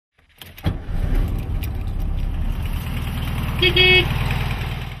Hey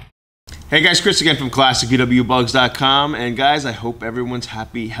guys, Chris again from ClassicVWBugs.com, and guys, I hope everyone's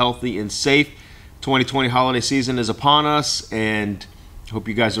happy, healthy, and safe. 2020 holiday season is upon us, and I hope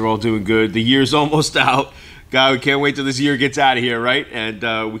you guys are all doing good. The year's almost out. God, we can't wait till this year gets out of here, right?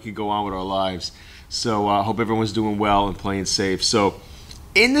 And we can go on with our lives. So I hope everyone's doing well and playing safe. So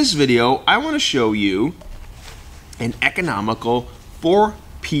in this video, I want to show you an economical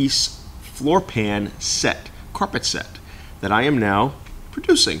 4-piece floor pan set, carpet set, that I am now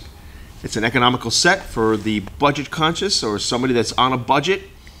producing. It's an economical set for the budget conscious or somebody that's on a budget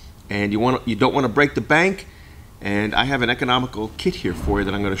and you don't want to break the bank. And I have an economical kit here for you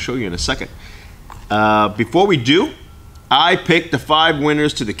that I'm going to show you in a second. Before we do, I picked the 5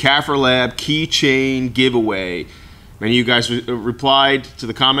 winners to the KAFERLAB keychain giveaway. Many of you guys replied to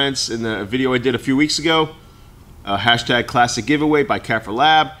the comments in the video I did a few weeks ago. Hashtag classic giveaway by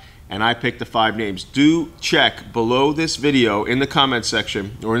KAFERLAB. And I picked the 5 names. Do check below this video in the comment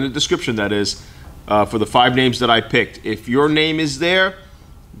section, or in the description that is, for the 5 names that I picked. If your name is there,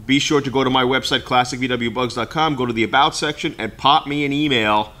 be sure to go to my website, ClassicVWBugs.com, go to the About section, and pop me an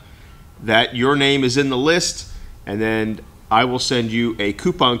email that your name is in the list, and then I will send you a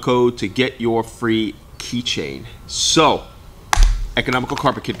coupon code to get your free keychain. So, economical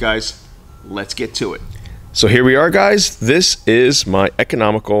carpet kit, guys. Let's get to it. So here we are, guys. This is my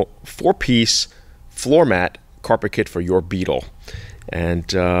economical 4-piece floor mat carpet kit for your Beetle.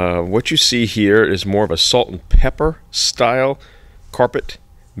 And what you see here is more of a salt and pepper style carpet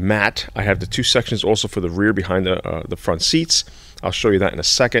mat. I have the 2 sections also for the rear behind the front seats. I'll show you that in a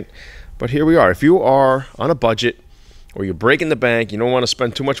second. But here we are. If you are on a budget or you're breaking the bank, you don't want to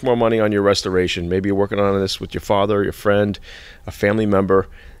spend too much more money on your restoration. Maybe you're working on this with your father, your friend, a family member,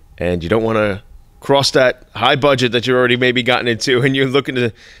 and you don't want to cross that high budget that you're already maybe gotten into and you're looking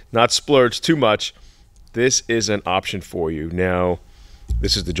to not splurge too much, this is an option for you. Now,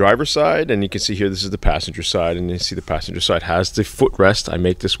 this is the driver's side, and you can see here this is the passenger side, and you see the passenger side has the footrest. I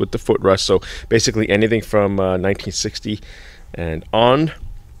make this with the footrest, so basically anything from 1960 and on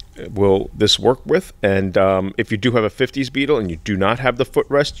will this work with. And if you do have a 50s Beetle and you do not have the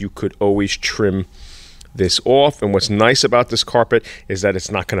footrest, you could always trim this off. And what's nice about this carpet is that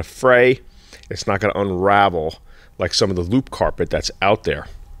it's not going to fray. It's not going to unravel like some of the loop carpet that's out there.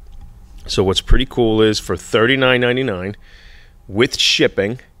 So what's pretty cool is for $39.99 with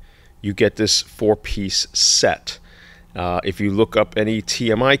shipping, you get this 4-piece set. If you look up any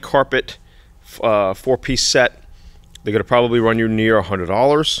TMI carpet 4-piece set, they're going to probably run you near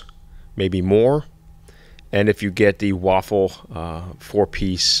 $100, maybe more. And if you get the waffle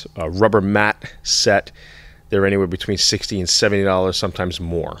 4-piece rubber mat set, they're anywhere between $60 and $70, sometimes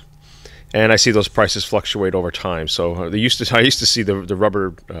more. And I see those prices fluctuate over time. So I used to see the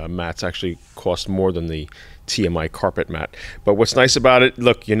rubber mats actually cost more than the TMI carpet mat. But what's nice about it,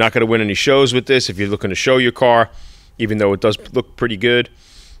 look, you're not going to win any shows with this if you're looking to show your car, even though it does look pretty good.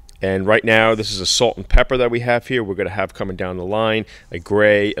 And right now, this is a salt and pepper that we have here. We're going to have coming down the line a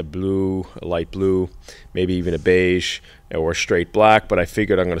gray, a blue, a light blue, maybe even a beige or a straight black. But I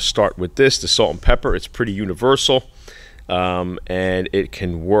figured I'm going to start with this, the salt and pepper. It's pretty universal. And it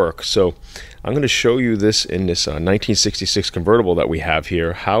can work. So I'm going to show you this in this 1966 convertible that we have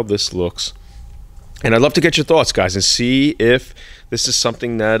here, how this looks. And I'd love to get your thoughts, guys, and see if this is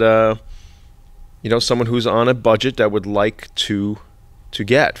something that, you know, someone who's on a budget that would like to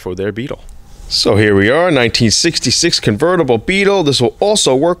get for their Beetle. So here we are, 1966 convertible Beetle. This will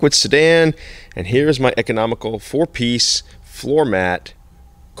also work with sedan. And here's my economical 4-piece floor mat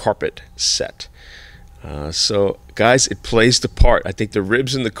carpet set. So guys, it plays the part. I think the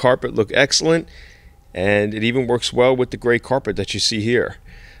ribs in the carpet look excellent, and it even works well with the gray carpet that you see here.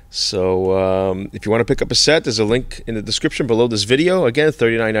 So if you want to pick up a set, there's a link in the description below this video. Again,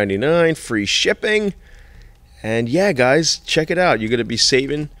 $39.99, free shipping. And yeah, guys, check it out. You're going to be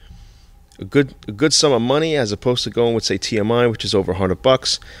saving a good sum of money as opposed to going with, say, TMI, which is over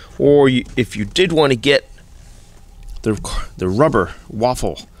 $100. Or if you did want to get the rubber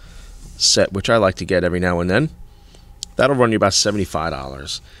waffle set, which I like to get every now and then, that'll run you about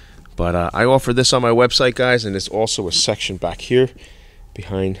 $75. But I offer this on my website, guys, and there's also a section back here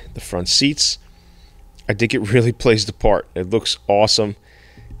behind the front seats. I think it really plays the part. It looks awesome,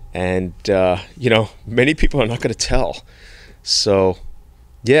 and you know, many people are not going to tell. So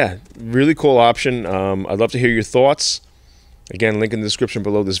yeah, really cool option. I'd love to hear your thoughts. Again, link in the description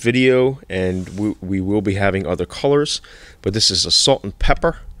below this video, and we will be having other colors, but this is a salt and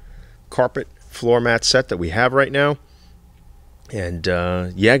pepper carpet floor mat set that we have right now. And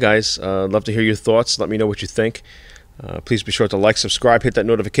yeah, guys, love to hear your thoughts. Let me know what you think. Please be sure to like, subscribe, hit that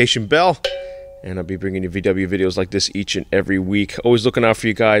notification bell, and I'll be bringing you VW videos like this each and every week. Always looking out for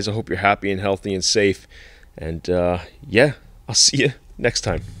you guys. I hope you're happy and healthy and safe. And yeah, I'll see you next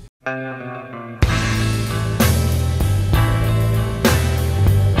time.